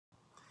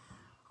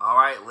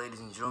Alright, ladies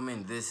and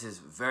gentlemen, this is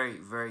very,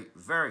 very,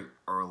 very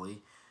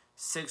early.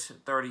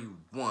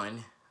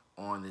 6:31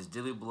 on this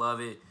dearly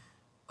beloved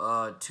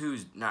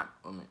Tuesday.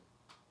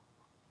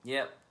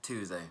 Yep,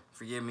 Tuesday.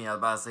 Forgive me, I was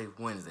about to say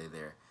Wednesday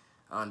there.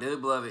 Dearly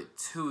beloved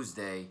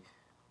Tuesday,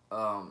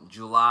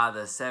 July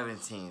the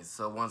 17th.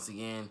 So once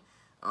again,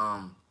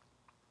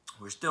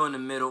 we're still in the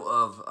middle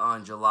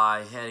of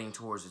July, heading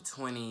towards the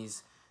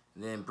 20s.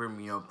 Then pretty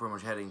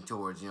much heading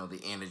towards the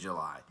end of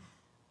July.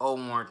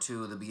 More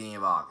to the beginning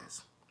of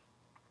August.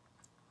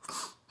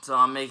 So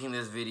I'm making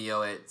this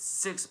video at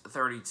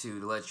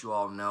 6:32 to let you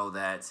all know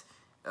that,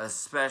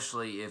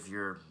 especially if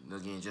you're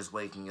again just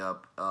waking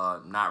up,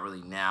 not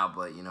really now,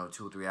 but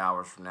 2 or 3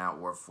 hours from now,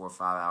 or 4 or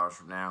 5 hours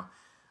from now,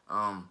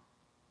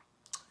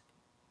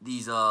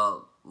 these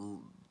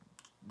I'm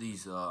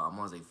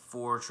gonna say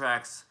 4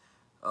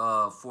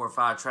 or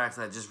 5 tracks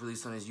that I just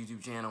released on this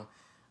YouTube channel.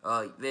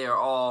 They are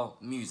all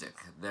music.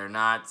 They're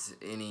not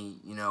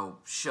any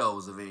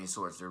shows of any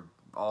sorts. They're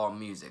all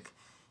music.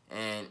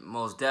 And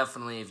most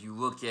definitely, if you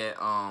look at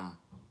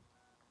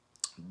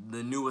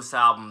the newest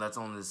album that's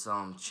on this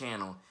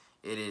channel,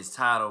 it is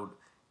titled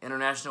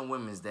International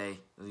Women's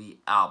Day, the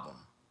album.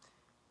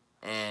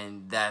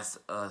 And that's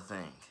a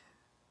thing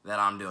that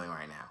I'm doing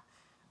right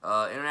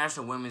now.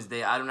 International Women's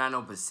Day, I do not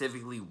know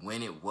specifically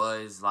when it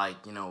was,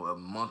 like, a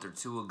month or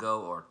 2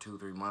 ago, or 2 or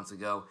 3 months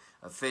ago,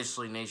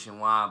 officially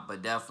nationwide,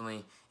 but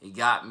definitely it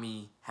got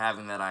me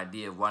having that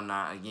idea of why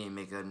not, again,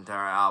 make an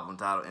entire album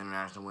titled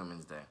International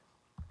Women's Day.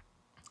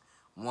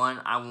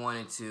 1, I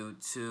wanted to.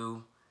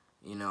 2,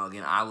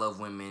 again, I love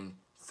women.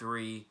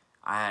 3,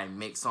 I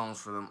make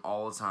songs for them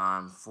all the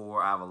time.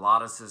 4, I have a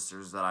lot of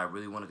sisters that I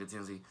really want to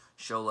continuously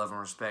show love and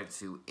respect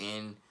to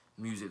in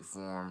music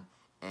form,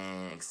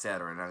 and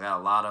etc. And I got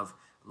a lot of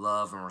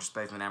love and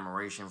respect and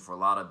admiration for a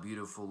lot of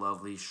beautiful,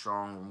 lovely,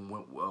 strong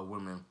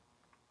women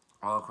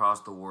all across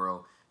the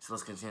world. So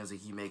let's continuously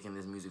keep making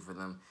this music for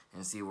them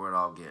and see where it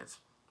all gets.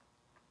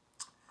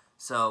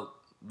 So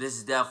this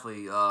is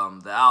definitely,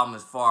 the album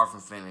is far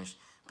from finished,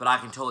 but I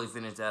can totally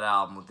finish that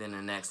album within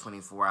the next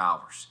 24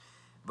 hours.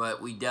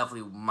 But we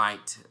definitely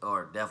might,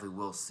 or definitely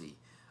will see.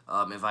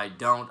 If I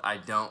don't, I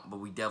don't, but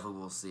we definitely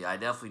will see. I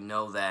definitely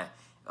know that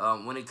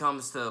when it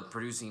comes to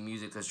producing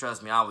music, because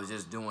trust me, I was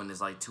just doing this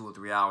like 2 or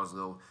 3 hours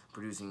ago,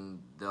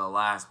 producing the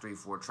last 3 or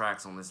 4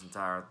 tracks on this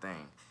entire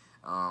thing.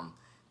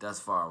 Thus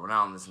far, we're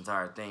not on this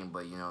entire thing,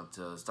 but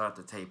to start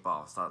the tape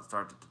off,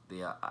 start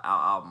the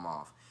album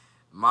off.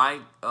 My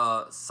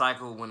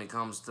cycle when it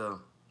comes to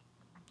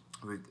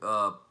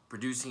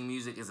producing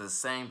music is the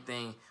same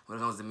thing when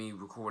it comes to me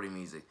recording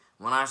music.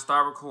 When I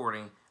start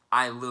recording,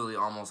 I literally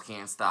almost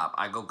can't stop.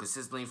 I go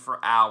consistently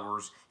for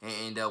hours and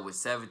end up with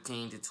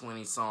 17 to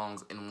 20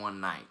 songs in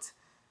one night.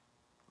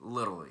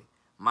 Literally.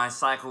 My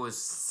cycle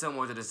is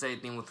similar to the same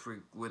thing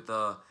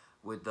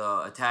with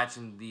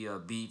attaching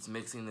the beats,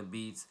 mixing the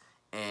beats,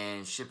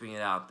 and shipping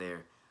it out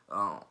there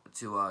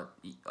to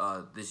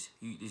this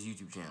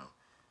YouTube channel.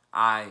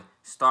 I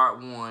start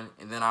one,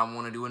 and then I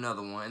want to do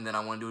another one, and then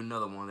I want to do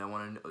another one, and then I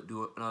want to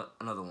do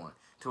another one,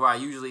 to where I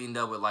usually end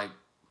up with like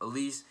at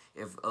least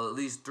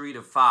 3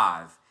 to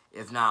 5,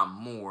 if not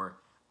more,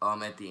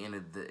 at the end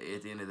of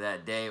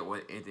that day, or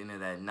at the end of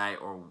that night,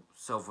 or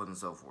so forth and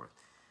so forth.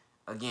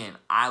 Again,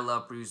 I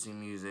love producing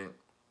music,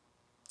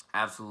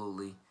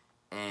 absolutely,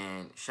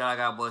 and shout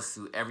out, God bless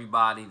to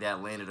everybody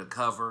that landed a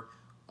cover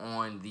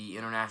on the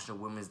International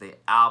Women's Day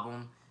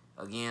album.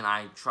 Again,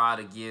 I try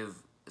to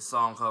give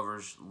song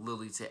covers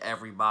literally to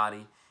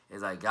everybody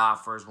as I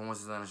got first, but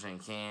once it's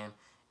understand can.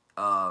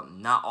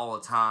 Not all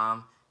the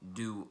time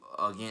do,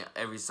 again,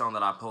 every song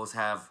that I post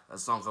have a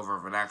song cover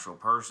of an actual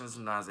person.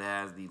 Sometimes it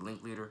has the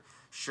Link Leader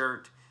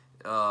shirt,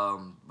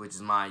 which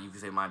is you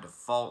could say my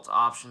default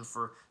option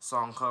for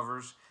song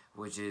covers,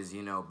 which is,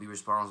 be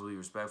responsible, be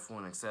respectful,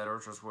 and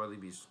etc. Trustworthy,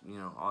 be,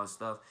 all that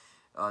stuff.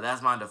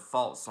 That's my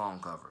default song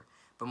cover.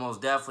 But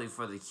most definitely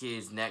for the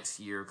kids next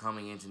year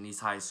coming into Nice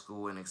High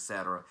School and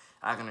etc.,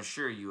 I can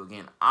assure you,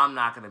 again, I'm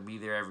not going to be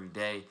there every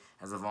day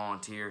as a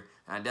volunteer.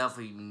 And I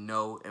definitely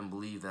know and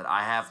believe that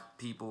I have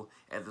people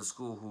at the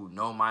school who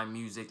know my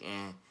music,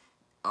 and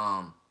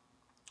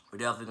we're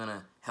definitely going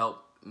to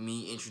help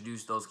me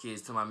introduce those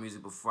kids to my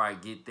music before I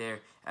get there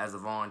as a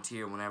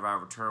volunteer, whenever I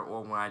return,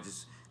 or when I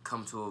just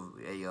come to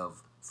a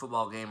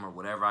football game or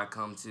whatever I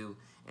come to.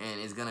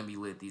 And it's going to be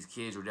lit. These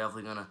kids are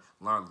definitely going to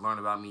learn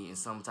about me in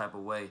some type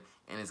of way,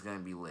 and it's going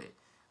to be lit.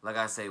 Like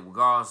I say,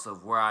 regardless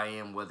of where I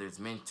am, whether it's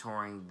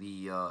mentoring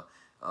the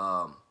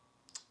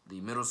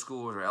middle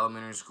schoolers or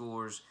elementary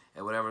schoolers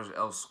at whatever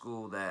else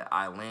school that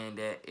I land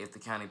at, if the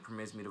county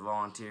permits me to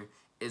volunteer,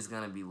 it's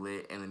going to be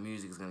lit, and the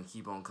music is going to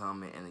keep on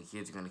coming, and the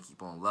kids are going to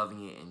keep on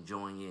loving it,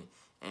 enjoying it,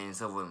 and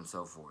so forth and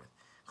so forth.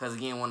 Because,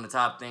 again, one of the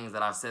top things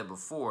that I've said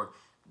before,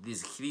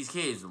 these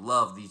kids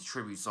love these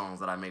tribute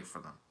songs that I make for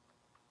them.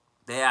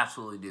 They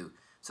absolutely do.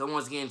 So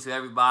once again, to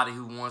everybody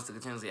who wants to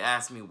continuously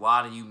ask me,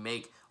 why do you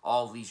make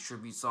all these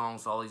tribute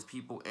songs to all these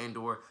people and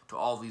or to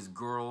all these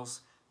girls?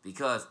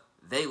 Because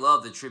they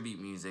love the tribute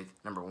music,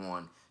 number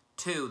 1.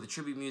 2, the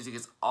tribute music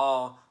is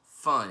all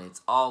fun.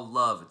 It's all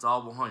love. It's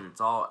all 100.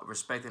 It's all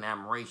respect and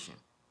admiration.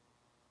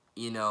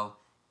 You know,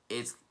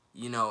 it's,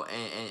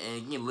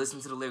 and again,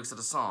 listen to the lyrics of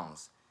the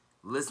songs.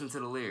 Listen to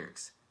the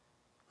lyrics.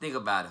 Think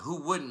about it.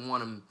 Who wouldn't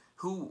want them?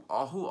 Who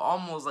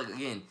almost, like,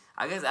 again,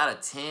 I guess out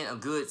of 10, a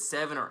good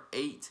 7 or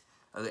 8,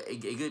 a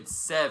good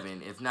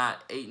 7, if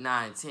not 8,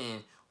 9,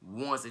 10,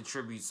 wants a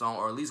tribute song,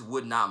 or at least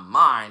would not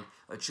mind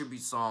a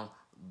tribute song,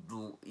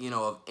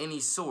 of any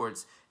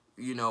sorts,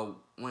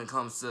 when it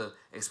comes to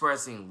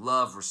expressing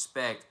love,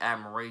 respect,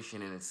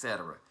 admiration, and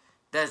etc.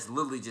 That's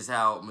literally just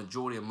how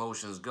majority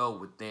emotions go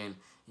within,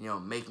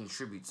 making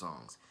tribute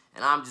songs.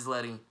 And I'm just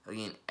letting,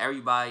 again,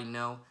 everybody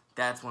know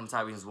that's one of the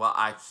type of reasons why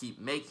I keep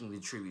making the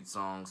tribute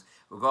songs,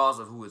 regardless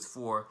of who it's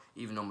for,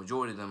 even though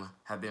majority of them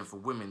have been for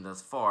women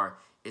thus far.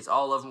 It's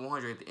all love and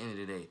 100 at the end of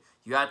the day.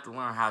 You have to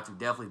learn how to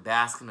definitely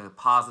bask in the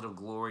positive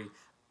glory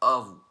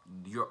of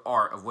your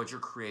art, of what you're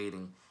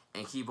creating,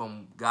 and keep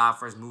on God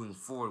first moving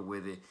forward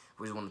with it,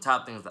 which is one of the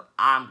top things that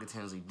I'm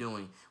continuously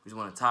doing, which is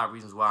one of the top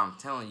reasons why I'm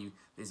telling you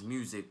this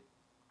music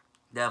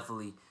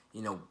definitely,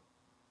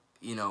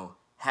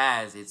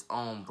 has its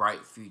own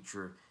bright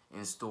future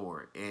in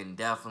store, and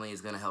definitely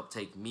is going to help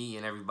take me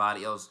and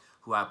everybody else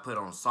who I put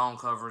on song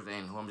covers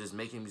and who I'm just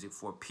making music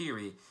for,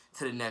 period,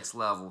 to the next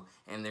level,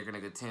 and they're going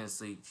to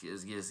continuously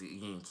just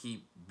again,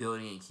 keep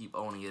building and keep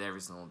owning it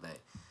every single day,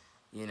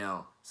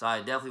 So I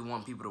definitely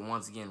want people to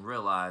once again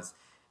realize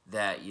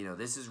that,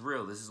 this is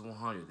real, this is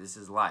 100, this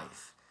is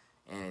life,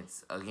 and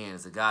it's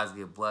a God's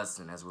gift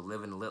blessing as we're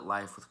living a lit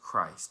life with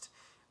Christ.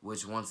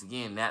 Which, once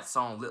again, that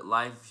song, Lit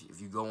Life, if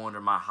you go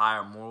under my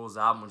Higher Morals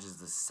album, which is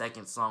the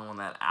second song on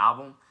that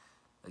album,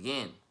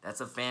 again,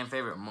 that's a fan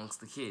favorite amongst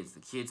the kids.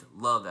 The kids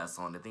love that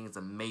song. They think it's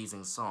an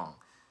amazing song.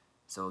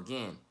 So,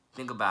 again,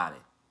 think about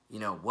it.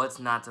 What's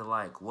not to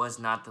like? What's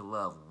not to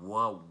love?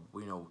 What,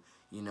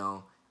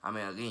 I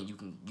mean, again,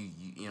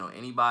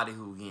 anybody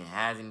who, again,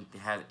 has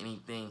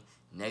anything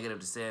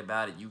negative to say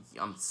about it,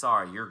 I'm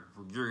sorry, you're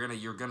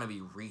gonna be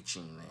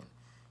reaching then.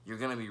 You're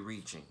gonna be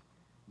reaching.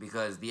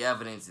 Because the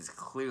evidence is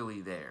clearly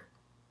there.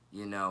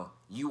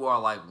 You are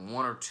like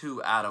 1 or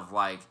 2 out of,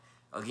 like,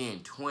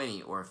 again,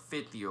 20 or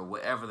 50 or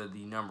whatever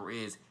the number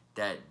is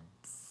that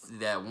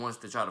wants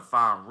to try to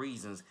find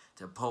reasons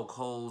to poke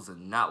holes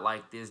and not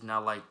like this,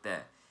 not like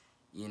that.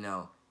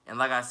 And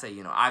like I say,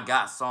 I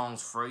got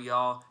songs for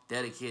y'all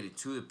dedicated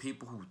to the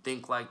people who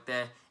think like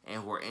that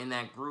and who are in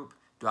that group.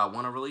 Do I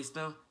want to release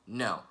them?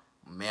 No.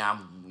 Man,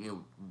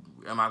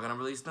 am I going to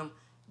release them?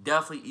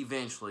 Definitely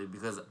eventually,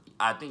 because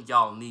I think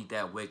y'all need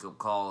that wake-up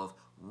call of,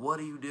 what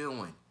are you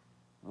doing?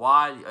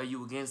 Why are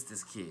you against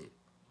this kid?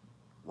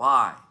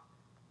 Why?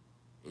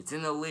 It's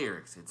in the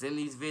lyrics. It's in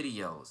these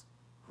videos.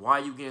 Why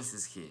are you against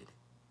this kid?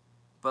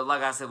 But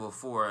like I said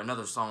before,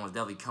 another song was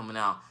definitely coming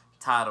out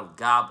titled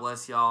God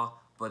Bless Y'all.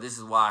 But this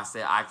is why I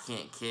said I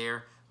can't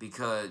care,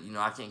 because,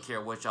 I can't care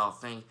what y'all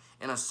think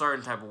in a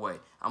certain type of way.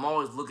 I'm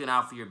always looking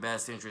out for your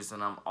best interests,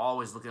 and I'm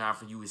always looking out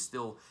for you as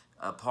still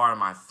a part of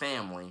my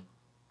family,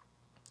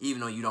 even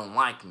though you don't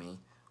like me,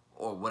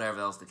 or whatever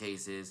else the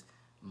case is.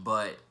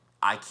 But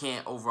I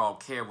can't overall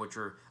care what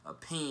your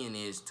opinion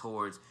is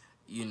towards,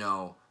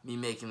 me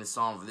making the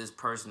song for this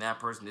person, that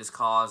person, this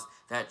cause,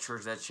 that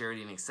church, that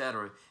charity, and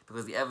etc.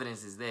 Because the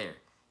evidence is there.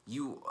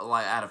 You,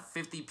 like, out of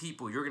 50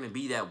 people, you're going to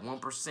be that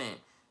 1%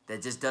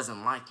 that just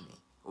doesn't like me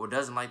or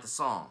doesn't like the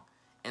song.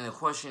 And the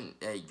question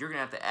that you're going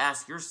to have to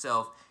ask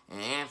yourself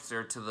and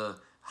answer to the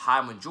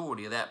high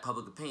majority of that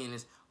public opinion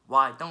is,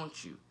 why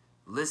don't you?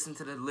 Listen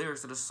to the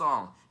lyrics of the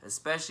song,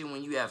 especially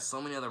when you have so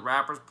many other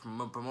rappers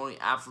promoting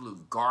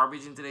absolute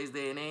garbage in today's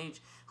day and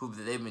age, who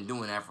they've been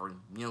doing that for,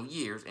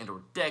 years and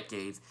or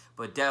decades,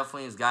 but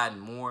definitely has gotten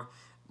more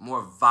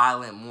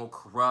violent, more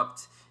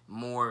corrupt,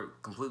 more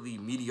completely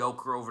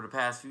mediocre over the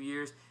past few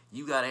years.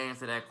 You got to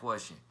answer that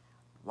question.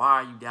 Why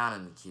are you down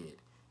on the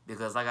kid?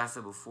 Because like I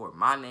said before,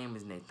 my name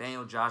is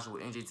Nathaniel Joshua,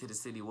 NJ to the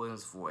City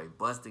Williams, for a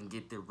Bust and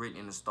Get There written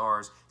in the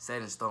stars,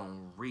 set in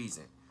stone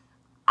reason.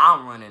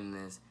 I'm running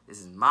this. This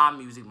is my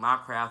music, my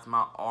craft,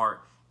 my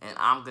art, and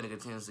I'm going to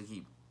continuously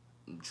keep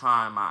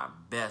trying my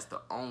best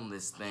to own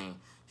this thing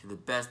to the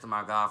best of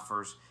my God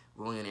first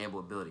willing and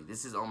able ability.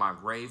 This is on my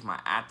grave, my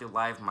active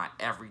life, my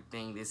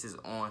everything. This is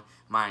on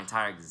my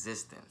entire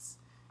existence.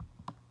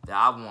 That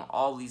I want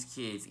all these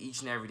kids,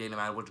 each and every day, no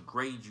matter what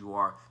grade you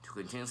are, to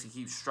continuously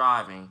keep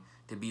striving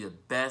to be the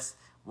best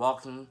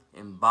walking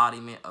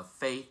embodiment of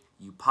faith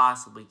you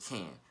possibly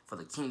can for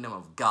the kingdom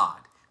of God.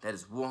 That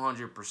is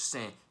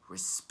 100%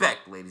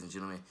 respect, ladies and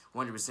gentlemen.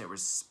 100%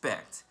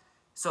 respect.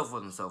 So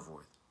forth and so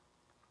forth.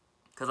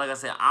 Because like I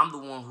said, I'm the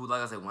one who,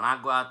 like I said, when I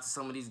go out to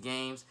some of these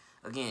games,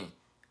 again,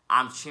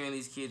 I'm cheering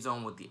these kids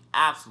on with the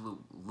absolute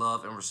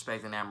love and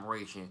respect and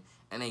admiration.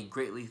 And they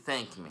greatly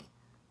thank me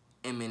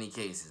in many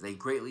cases. They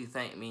greatly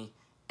thank me,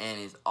 and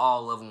it's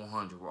all love and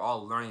 100. We're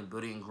all learning,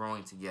 building, and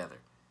growing together.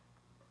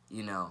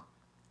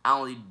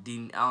 Allen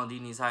D.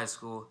 Nease High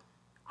School,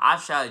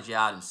 I've shouted you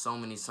out in so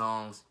many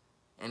songs.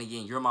 And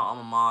again, you're my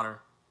alma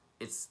mater.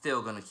 It's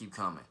still going to keep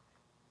coming.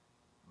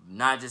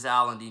 Not just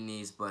Allen D.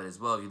 Nease, but as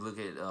well, if you look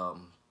at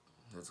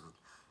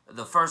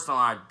The first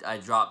song I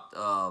dropped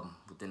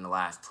within the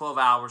last 12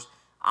 hours.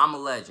 I'm a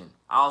Legend.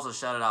 I also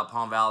shouted out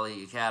Palm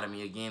Valley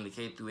Academy again, the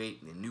K-8,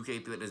 the new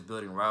K-8 that's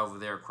building right over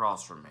there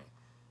across from me.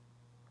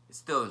 It's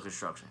still in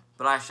construction,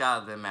 but I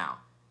shouted them out.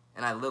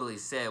 And I literally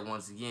said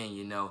once again,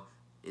 you know,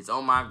 it's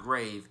on my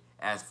grave,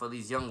 as for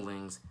these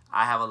younglings,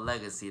 I have a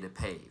legacy to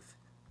pave,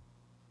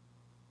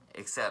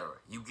 etc.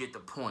 You get the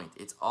point.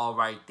 It's all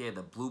right there.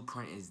 The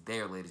blueprint is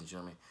there, ladies and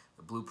gentlemen.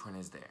 The blueprint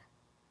is there.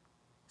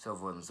 So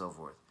forth and so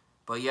forth.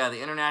 But yeah,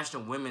 the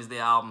International Women's Day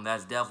album,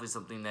 that's definitely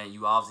something that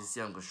you obviously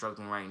see I'm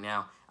constructing right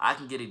now. I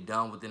can get it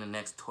done within the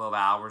next 12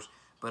 hours,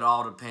 but it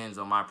all depends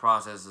on my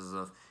processes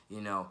of,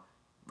 you know,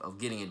 of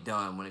getting it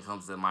done when it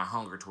comes to my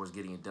hunger towards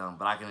getting it done.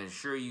 But I can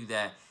assure you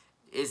that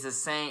it's the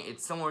same,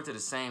 it's similar to the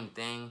same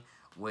thing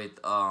with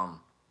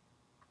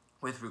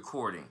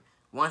recording.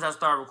 Once I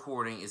start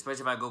recording,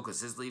 especially if I go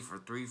consistently for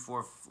 3,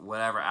 4,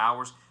 whatever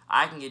hours,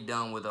 I can get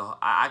done with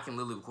I can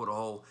literally record a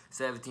whole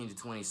 17 to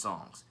 20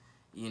 songs,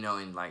 you know,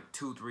 in like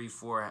 2, 3,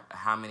 4,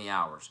 how many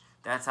hours.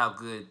 That's how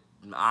good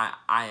I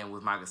am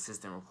with my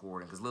consistent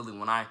recording. Because literally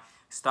when I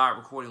start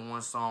recording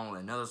one song or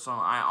another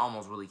song, I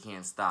almost really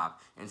can't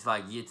stop until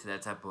I get to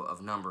that type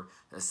of number,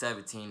 the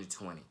 17 to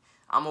 20.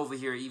 I'm over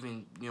here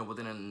even, you know,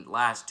 within the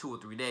last 2 or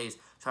 3 days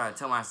trying to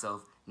tell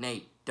myself,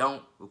 Nate,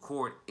 don't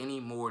record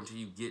anymore until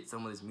you get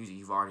some of this music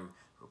you've already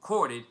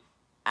recorded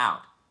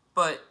out.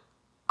 But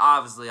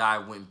obviously I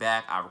went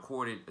back, I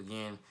recorded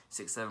again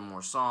 6, 7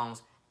 more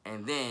songs,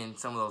 and then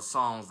some of those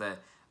songs that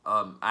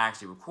I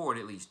actually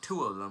recorded, at least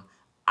 2 of them,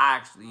 I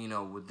actually, you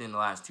know, within the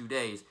last 2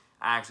 days,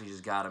 I actually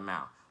just got them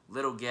out.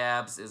 Little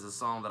Gabs is a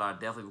song that I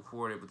definitely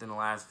recorded within the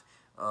last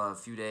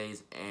few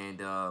days,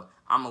 and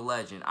I'm a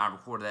Legend. I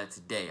recorded that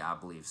today, I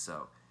believe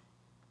so.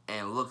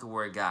 And look at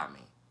where it got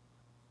me.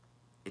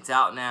 It's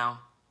out now,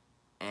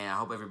 and I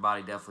hope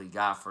everybody definitely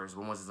God first,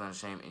 but once it's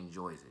unashamed,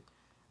 enjoys it.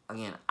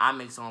 Again, I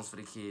make songs for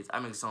the kids. I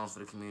make songs for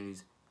the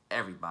communities.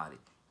 Everybody.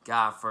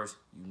 God first,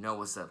 you know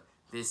what's up.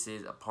 This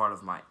is a part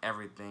of my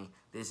everything.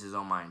 This is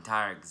on my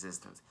entire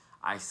existence.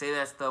 I say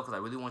that stuff because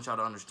I really want y'all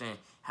to understand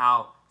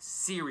how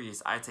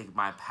serious I take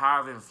my power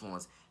of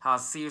influence, how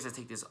serious I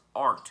take this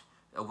art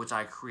of which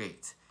I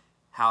create,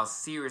 how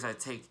serious I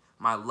take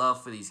my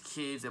love for these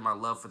kids and my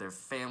love for their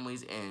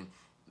families and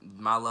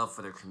my love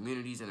for their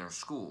communities and their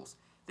schools.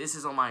 This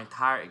is on my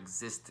entire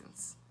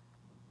existence.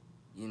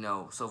 You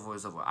know, so forth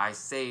and so forth. I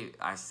say it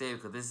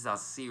because this is how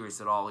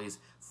serious it all is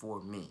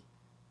for me.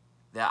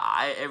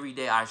 That every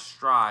day I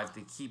strive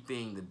to keep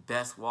being the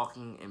best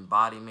walking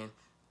embodiment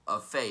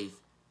of faith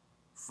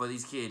for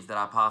these kids that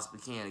I possibly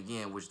can,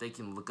 again, which they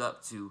can look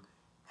up to,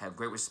 have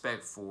great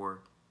respect for,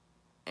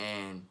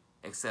 and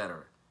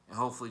etc. And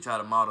hopefully try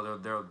to model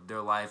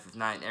their life, if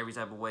not in every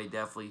type of way,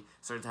 definitely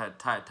certain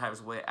types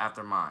of way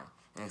after mine,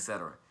 and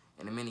etc.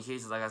 And in many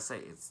cases, like I say,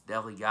 it's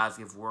definitely God's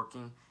gift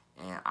working,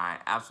 and I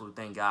absolutely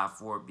thank God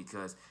for it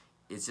because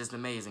it's just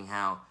amazing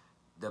how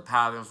the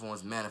power of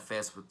influence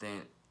manifests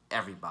within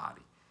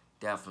everybody.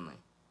 Definitely.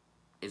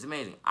 It's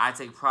amazing. I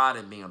take pride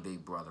in being a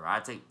big brother.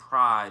 I take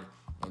pride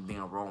in being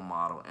a role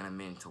model and a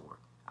mentor.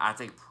 I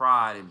take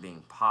pride in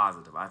being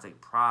positive. I take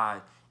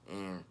pride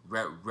in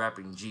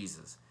repping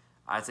Jesus.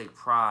 I take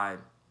pride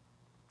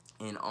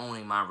in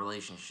owning my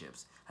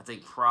relationships. I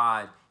take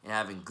pride in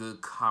having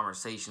good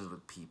conversations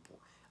with people.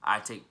 I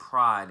take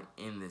pride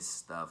in this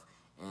stuff.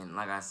 And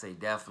like I say,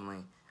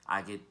 definitely,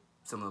 I get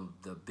some of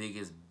the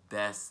biggest,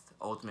 best,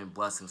 ultimate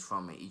blessings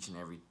from it each and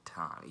every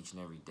time, each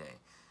and every day.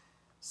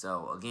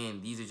 So,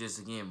 again, these are just,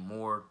 again,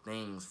 more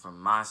things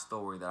from my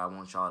story that I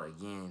want y'all to,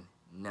 again,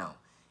 know.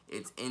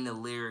 It's in the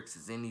lyrics.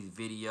 It's in these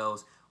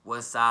videos.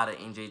 What side of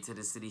NJ to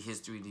the City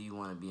history do you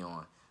want to be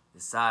on? The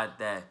side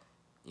that,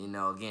 you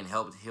know, again,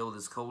 helped heal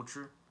this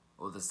culture,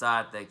 or the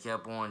side that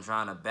kept on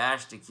trying to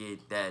bash the kid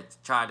that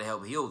tried to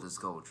help heal this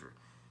culture?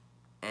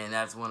 And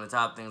that's one of the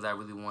top things I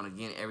really want,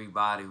 again,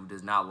 everybody who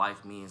does not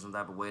like me in some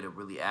type of way to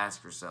really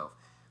ask yourself.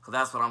 Because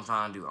that's what I'm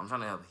trying to do. I'm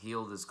trying to help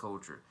heal this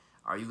culture.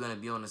 Are you going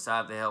to be on the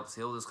side that helps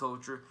heal this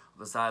culture, or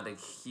the side that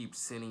keeps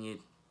sending it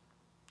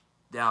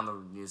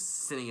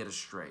sending it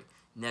astray,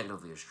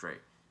 negatively astray?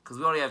 Because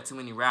we already have too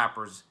many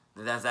rappers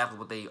that's exactly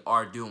what they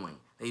are doing.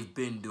 They've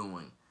been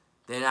doing.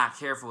 They're not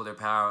careful with their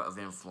power of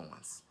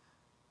influence.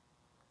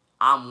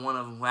 I'm one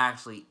of them who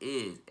actually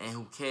is and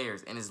who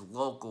cares, and is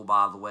local,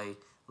 by the way,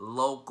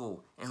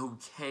 local, and who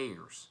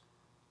cares.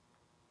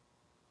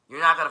 You're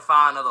not going to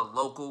find another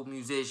local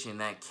musician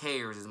that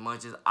cares as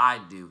much as I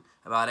do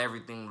about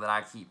everything that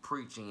I keep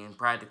preaching in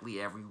practically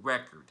every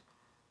record.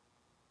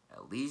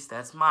 At least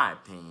that's my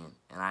opinion,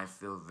 and I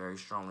feel very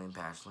strongly and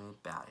passionately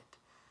about it.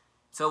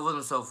 So forth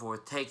and so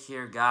forth. Take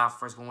care. God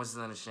first. When once is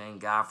unashamed.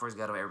 God first.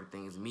 God over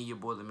everything. It's me, your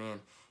boy, the man,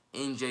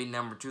 NJ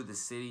number 2, the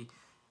city,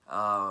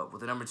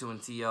 with the number 2 in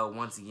TO.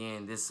 Once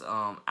again, this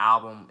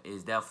album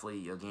is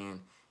definitely,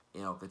 again,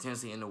 you know,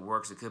 continuously in the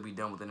works. It could be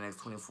done within the next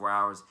 24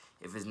 hours.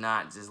 If it's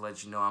not, just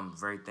let you know I'm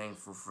very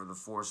thankful for the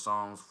 4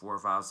 or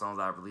 5 songs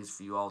I released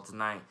for you all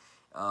tonight,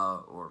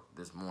 or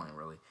this morning,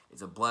 really.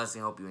 It's a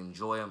blessing. Hope you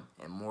enjoy them,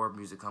 and more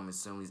music coming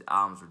soon. These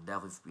albums are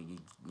definitely,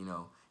 you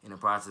know, in the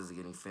process of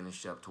getting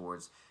finished up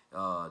towards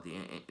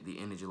the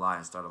end of July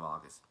and start of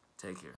August. Take care.